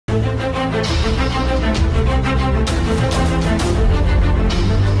All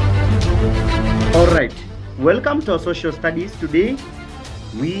right, welcome to our social studies. Today,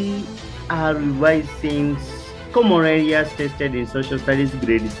 we are revising common areas tested in social studies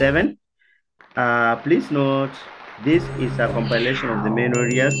grade 7. Please note, this is a compilation of the main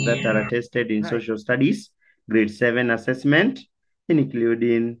areas that are tested in social studies grade 7 assessment,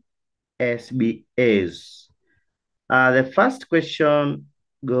 including SBAs. The first question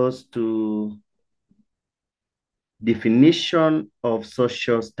goes to definition of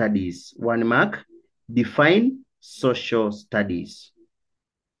social studies. 1 mark. Define social studies.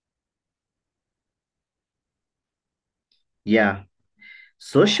 Yeah.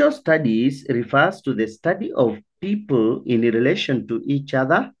 Social studies refers to the study of people in relation to each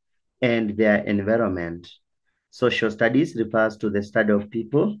other and their environment. Social studies refers to the study of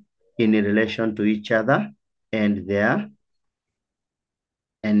people in relation to each other and their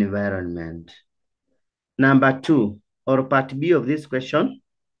environment. Number 2, or part B of this question,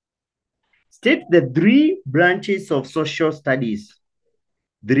 state the 3 branches of social studies.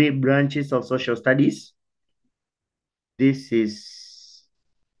 3 branches of social studies. This is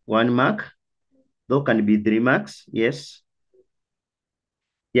 1 mark. Though can be 3 marks, yes.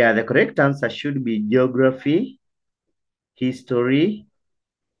 Yeah, the correct answer should be geography, history,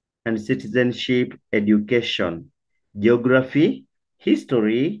 and citizenship education. Geography,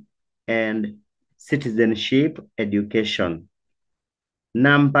 history, and citizenship education.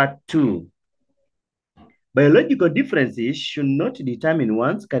 Number 2, biological differences should not determine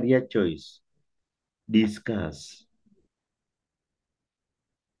one's career choice. Discuss.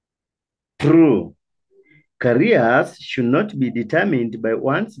 True. Careers should not be determined by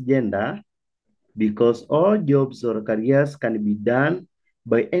one's gender because all jobs or careers can be done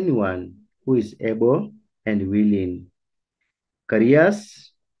by anyone who is able and willing.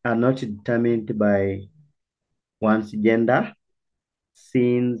 Careers are not determined by one's gender,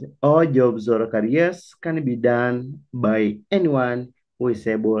 since all jobs or careers can be done by anyone who is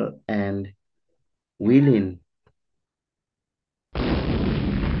able and willing.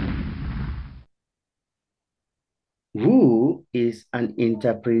 Who is an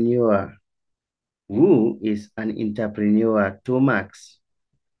entrepreneur? Who is an entrepreneur? 2 marks.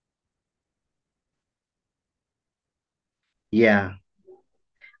 Yeah.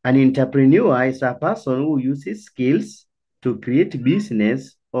 An entrepreneur is a person who uses skills to create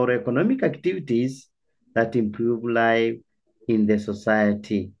business or economic activities that improve life in the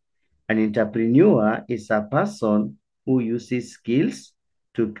society. An entrepreneur is a person who uses skills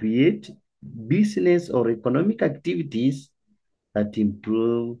to create business or economic activities that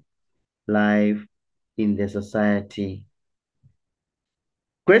improve life in the society.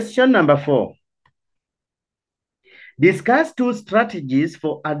 Question number 4. Discuss 2 strategies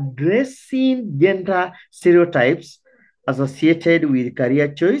for addressing gender stereotypes associated with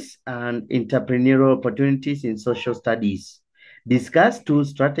career choice and entrepreneurial opportunities in social studies. Discuss 2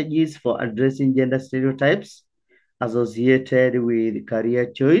 strategies for addressing gender stereotypes associated with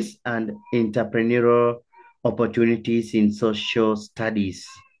career choice and entrepreneurial opportunities in social studies.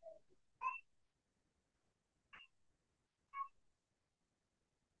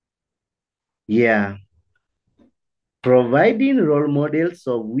 Yeah. Providing role models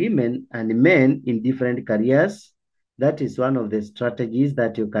of women and men in different careers, that is one of the strategies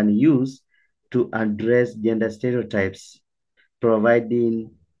that you can use to address gender stereotypes.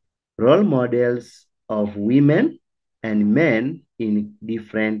 Providing role models of women and men in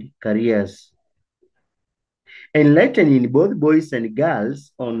different careers. Enlightening both boys and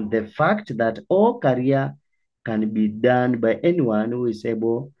girls on the fact that all career can be done by anyone who is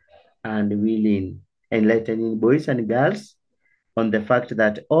able and willing. Enlightening boys and girls on the fact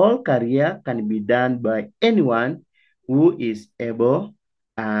that all career can be done by anyone who is able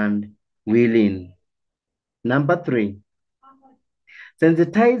and willing. Number 3,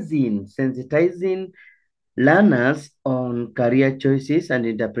 sensitizing learners on career choices and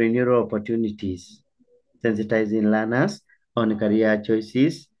entrepreneurial opportunities. Sensitizing learners on career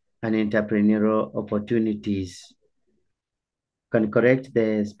choices and entrepreneurial opportunities. Can correct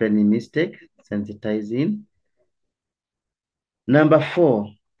the spelling mistake, sensitizing. Number 4,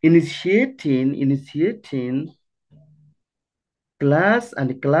 initiating class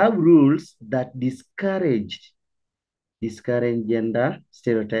and club rules that discourage gender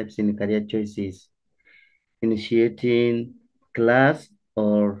stereotypes in career choices. Initiating class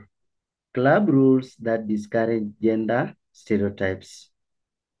or club rules that discourage gender stereotypes.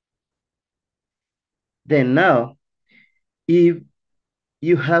 Then now, if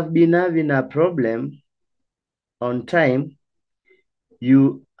you have been having a problem on time,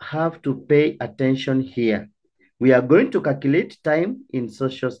 you have to pay attention here. We are going to calculate time in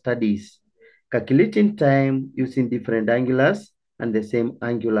social studies. Calculating time using different angulars and the same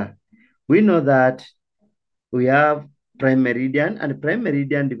angular. We know that we have prime meridian, and prime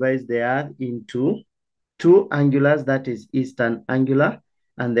meridian divides the earth into two angulars, that is eastern angular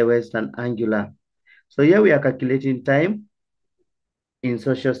and the western angular. So here we are calculating time in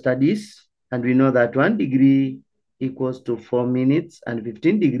social studies, and we know that 1 degree equals to 4 minutes and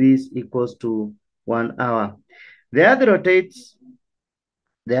 15 degrees equals to 1 hour. The earth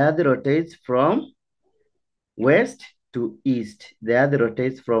rotates from west to east. The earth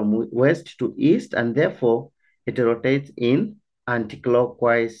rotates from west to east, and therefore it rotates in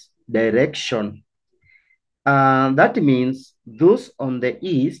anti-clockwise direction. That means those on the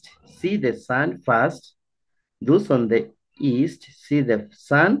east see the sun first. Those on the east see the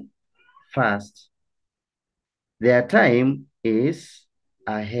sun first. Their time is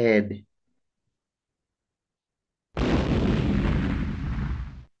ahead.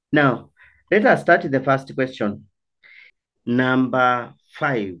 Now, let us start with the first question. Number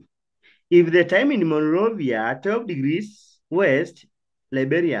 5. If the time in Monrovia, 12 degrees west,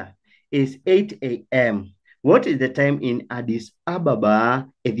 Liberia, is 8 a.m., what is the time in Addis Ababa,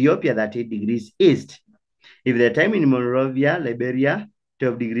 Ethiopia, that 8 degrees east? If the time in Monrovia, Liberia,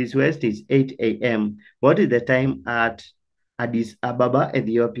 12 degrees west is 8 a.m., what is the time at Addis Ababa,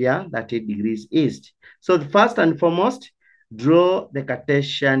 Ethiopia, that 8 degrees east? So the first and foremost, draw the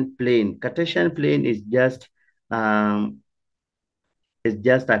Cartesian plane. Cartesian plane is just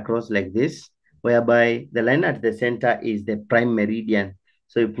across like this, whereby the line at the center is the prime meridian.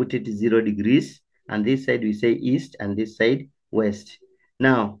 So you put it 0 degrees, and this side we say east, and this side west.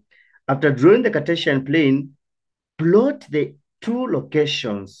 Now, after drawing the Cartesian plane, plot the two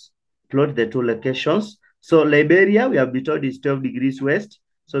locations. Plot the two locations. So Liberia, we have been told, is 12 degrees west.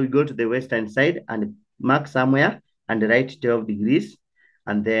 So we go to the western side and mark somewhere and write 12 degrees.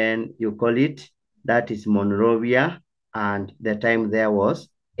 And then you call it, that is Monrovia. And the time there was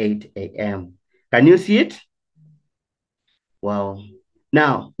 8 a.m. Can you see it? Wow.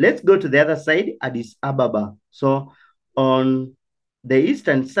 Now, let's go to the other side, Addis Ababa. So on the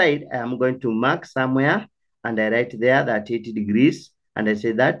eastern side, I am going to mark somewhere, and I write there that 80 degrees, and I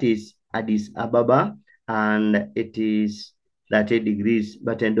say that is Addis Ababa, and it is 30 degrees,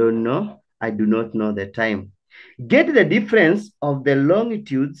 but I don't know. I do not know the time. Get the difference of the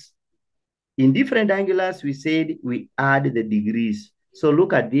longitudes. In different angulars, we said we add the degrees. So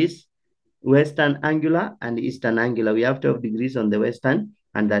look at this. Western angular and eastern angular. We have 12 degrees on the western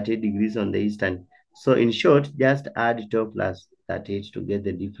and 38 degrees on the eastern. So in short, just add 12 plus 38 to get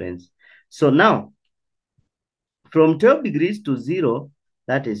the difference. So now, from 12 degrees to 0,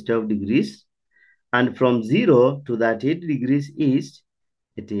 that is 12 degrees. And from 0 to 38 degrees east,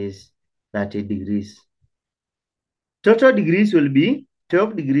 it is 38 degrees. Total degrees will be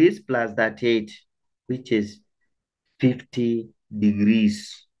 12 degrees plus 38, which is 50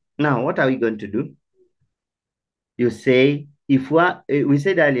 degrees. Now, what are we going to do? You say, if we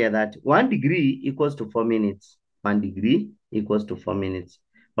said earlier that 1 degree equals to 4 minutes. 1 degree equals to 4 minutes.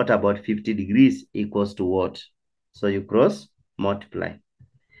 What about 50 degrees equals to what? So you cross multiply.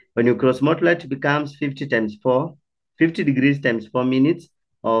 When you cross multiply, it becomes 50 times 4. 50 degrees times 4 minutes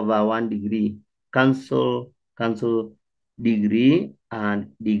over 1 degree. Cancel degree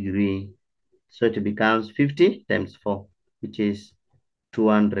and degree. So it becomes 50 times 4, which is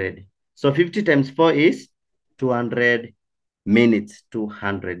 200. So 50 times 4 is 200 minutes.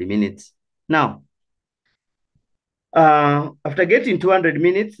 200 minutes. Now, after getting 200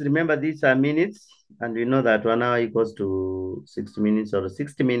 minutes, remember these are minutes, and we know that 1 hour equals to 60 minutes, or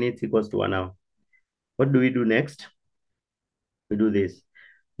 60 minutes equals to 1 hour. What do we do next? We do this.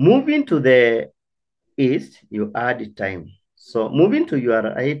 Moving to the east, you add time. So moving to your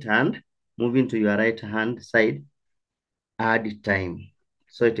right hand side, add time.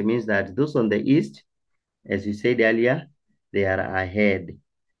 So it means that those on the east, as you said earlier, they are ahead.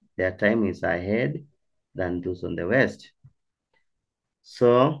 Their time is ahead than those on the west.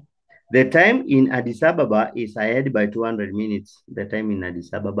 So the time in Addis Ababa is ahead by 200 minutes. The time in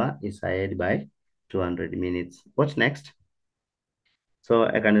Addis Ababa is ahead by 200 minutes. What next? So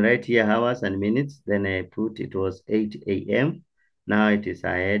I can write here hours and minutes. Then I put it was 8 a.m. Now it is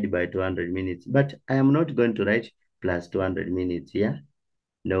ahead by 200 minutes. But I am not going to write plus 200 minutes here.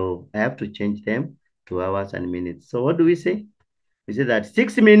 No, I have to change them to hours and minutes. So what do we say? We say that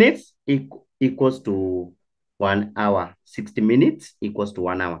 6 minutes equals to 1 hour. 60 minutes equals to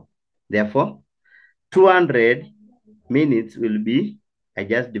 1 hour. Therefore, 200 minutes will be, I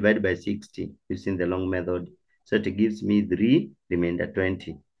just divide by 60 using the long method. So it gives me 3, remainder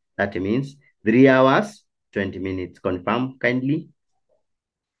 20. That means 3 hours, 20 minutes. Confirm kindly.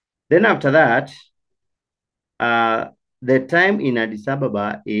 Then after that, the time in Addis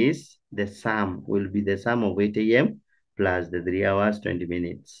Ababa is the sum, will be the sum of 8 a.m. plus the 3 hours, 20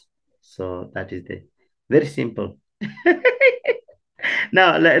 minutes. So that is the very simple.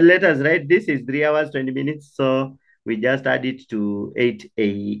 Now let us write this is 3 hours, 20 minutes. So we just add it to 8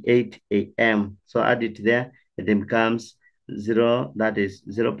 a.m. So add it there. It then becomes 0. That is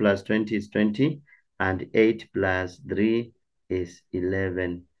 0 plus 20 is 20. And 8 plus 3 is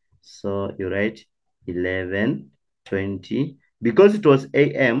 11. So you write 11, 20. Because it was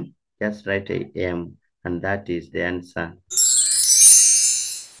a.m., just write a.m. And that is the answer.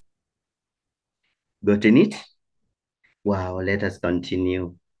 Gotten it? Wow, let us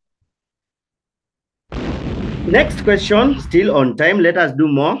continue. Next question, still on time. Let us do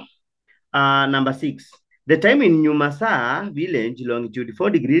more. Number 6. The time in Nyumasa village, longitude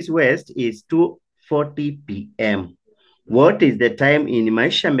 4 degrees west, is 2:40 p.m. What is the time in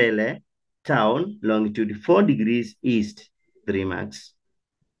Maishambele town, longitude 4 degrees east? 3 marks.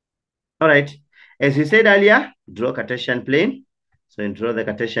 All right. As we said earlier, draw Cartesian plane. So draw the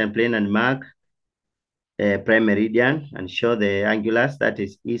Cartesian plane and mark prime meridian and show the angulars, that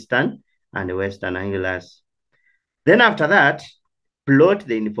is eastern and western angulars. Then after that, plot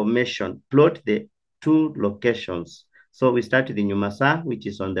the information, plot the two locations. So we start with the Nyumasa, which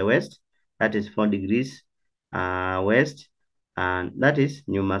is on the west. That is 4 degrees west. And that is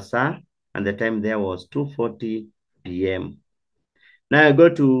Nyumasa. And the time there was 2:40 p.m. Now I go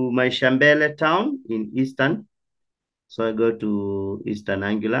to my Shambele town in eastern. So I go to eastern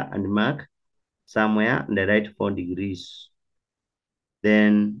angular and mark somewhere on the right 4 degrees.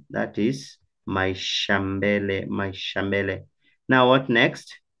 Then that is my Shambele. Now what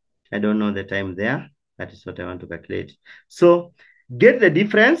next? I don't know the time there. That is what I want to calculate. So get the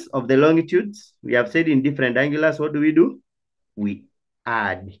difference of the longitudes. We have said in different angulars, what do? We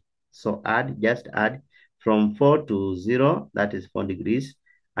add. So add, just add from 4 to 0, that is 4 degrees.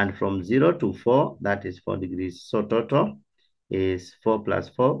 And from 0 to 4, that is 4 degrees. So total is 4 plus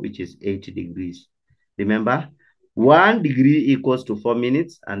 4, which is 8 degrees. Remember, 1 degree equals to 4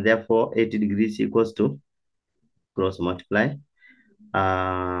 minutes, and therefore 80 degrees equals to cross multiply.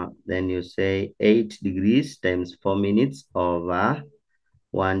 Then you say 8 degrees times 4 minutes over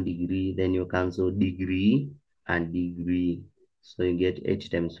 1 degree. Then you cancel degree and degree. So you get 8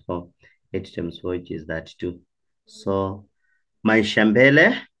 times 4. 8 times 4, which is that 2. So my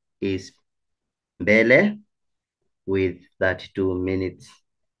Shambele is Bele with 32 minutes.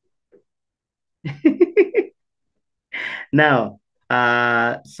 Now,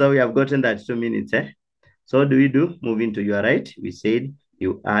 so we have gotten that 2 minutes. So what do? Moving to your right, we said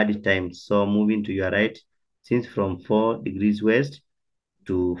you add time. So moving to your right, since from 4 degrees west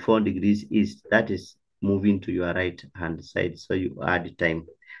to 4 degrees east, that is moving to your right hand side. So you add time.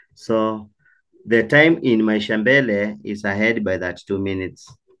 So the time in my Shambele is ahead by that 2 minutes.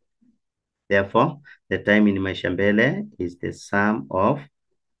 Therefore, the time in my Shambele is the sum of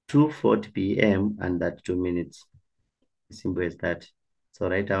 2:40 p.m. and that 2 minutes. Simple as that. So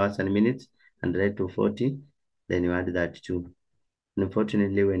write hours and minutes and write 2:40. Then you add that 2.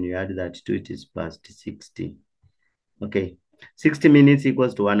 Unfortunately, when you add that 2, it is past 60. Okay. 60 minutes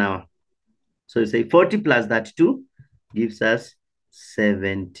equals to 1 hour. So you say 40 plus that 2 gives us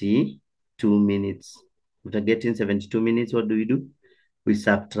 72 minutes. After getting 72 minutes, what do? We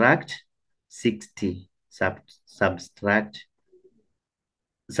subtract 60. Subtract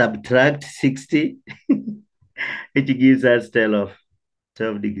 60, which gives us 12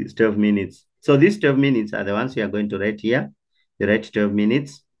 degrees, 12 minutes. So these 12 minutes are the ones we are going to write here. You write 12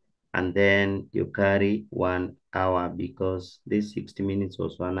 minutes, and then you carry 1 hour because this 60 minutes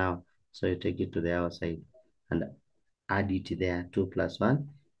was 1 hour. So you take it to the hour side and add it there. 2 plus 1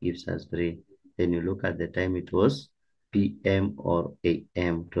 gives us 3. Then you look at the time, it was PM or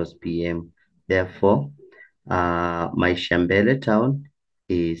AM. It was PM. Therefore, my Shambele town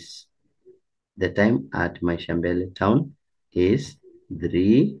is, the time at my Shambele town is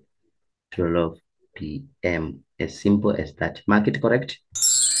 3:12 p.m. As simple as that. Mark it correct.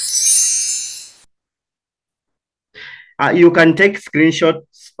 You can take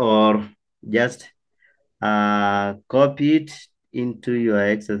screenshots or just copy it into your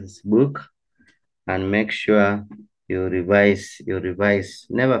exercise book and make sure you revise.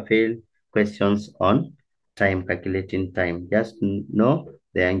 Never fail questions on time, calculating time. Just know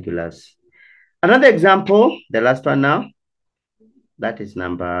the angulars. Another example, the last one now. That is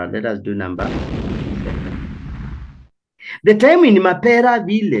let us do number 7. The time in Mapera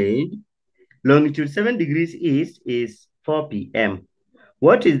village, longitude 7 degrees east, is 4 p.m.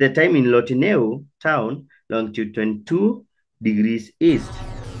 What is the time in Lotineu town, longitude 22 degrees east?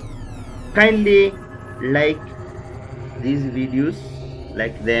 Kindly like these videos,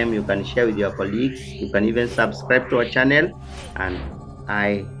 like them. You can share with your colleagues. You can even subscribe to our channel, and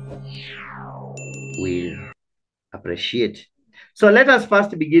I will appreciate. So let us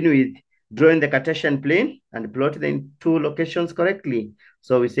first begin with drawing the Cartesian plane and plot the two locations correctly.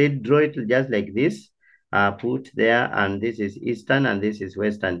 So we said draw it just like this. Put there, and this is eastern and this is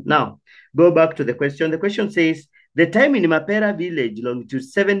western. Now, go back to the question. The question says, the time in Mapera village, longitude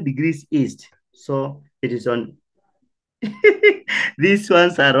 7 degrees east. So it is on, these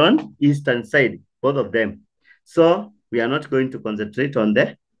ones are on eastern side, both of them. So we are not going to concentrate on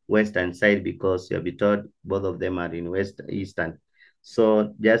the western side because you'll be told both of them are in eastern.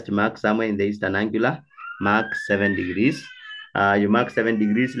 So just mark somewhere in the eastern angular, mark 7 degrees. You mark 7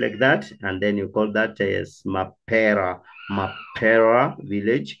 degrees like that, and then you call that as Mapera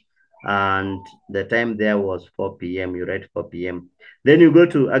village. And the time there was 4 p.m. You write 4 p.m. Then you go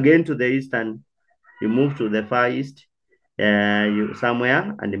to again to the eastern, you move to the far east, you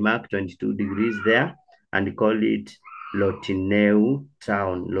somewhere, and mark 22 degrees there and call it Lotineu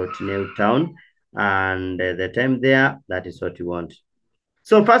town. And the time there, that is what you want.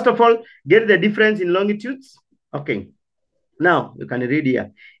 So first of all, get the difference in longitudes. Okay. Now you can read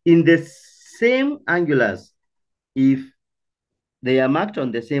here. In the same angulars, if they are marked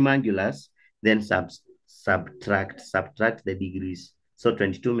on the same angulars, then subtract the degrees. So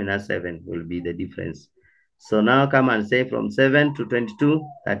 22 minus 7 will be the difference. So now come and say from 7 to 22,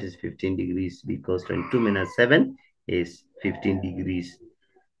 that is 15 degrees, because 22 minus 7 is 15 degrees.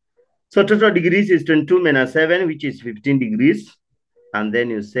 So total degrees is 22 minus 7, which is 15 degrees. And then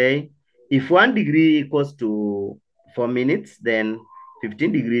you say, if 1 degree equals to 4 minutes, then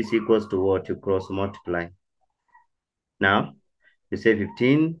 15 degrees equals to what? You cross multiply. Now, you say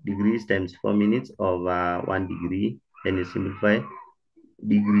 15 degrees times 4 minutes over 1 degree. Then you simplify,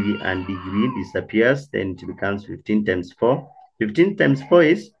 degree and degree disappears. Then it becomes 15 times 4. 15 times 4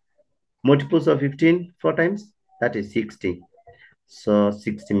 is multiples of 15, 4 times. That is 60. So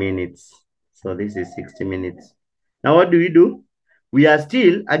 60 minutes. So this is 60 minutes. Now what do? We are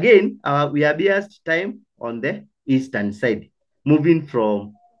still, again, we are biased time on the eastern side, moving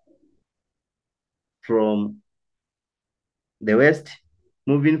from the west,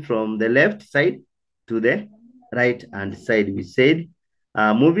 moving from the left side to the right hand side. We said,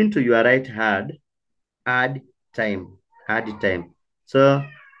 moving to your right hand, add time. So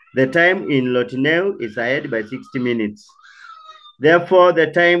the time in Lotineu is ahead by 60 minutes. Therefore, the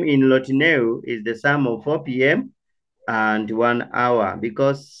time in Lotineu is the sum of 4 p.m. and 1 hour,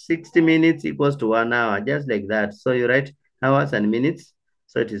 because 60 minutes equals to 1 hour, just like that. So you write hours and minutes.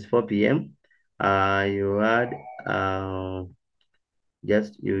 So it is 4 p.m. You add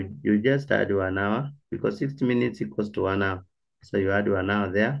you just add 1 hour, because 60 minutes equals to 1 hour. So you add 1 hour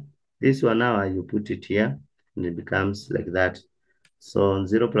there. This 1 hour, you put it here, and it becomes like that. So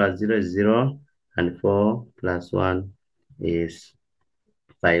 0 plus 0 is 0, and 4 plus 1 is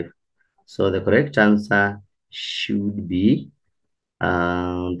 5. So the correct answer should be,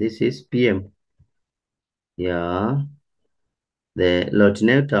 this is PM. Yeah. The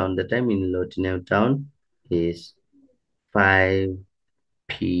Lotineu town, the time in Lotineu town is 5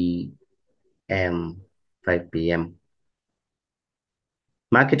 p.m. 5 p.m.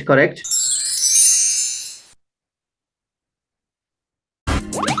 Mark it correct.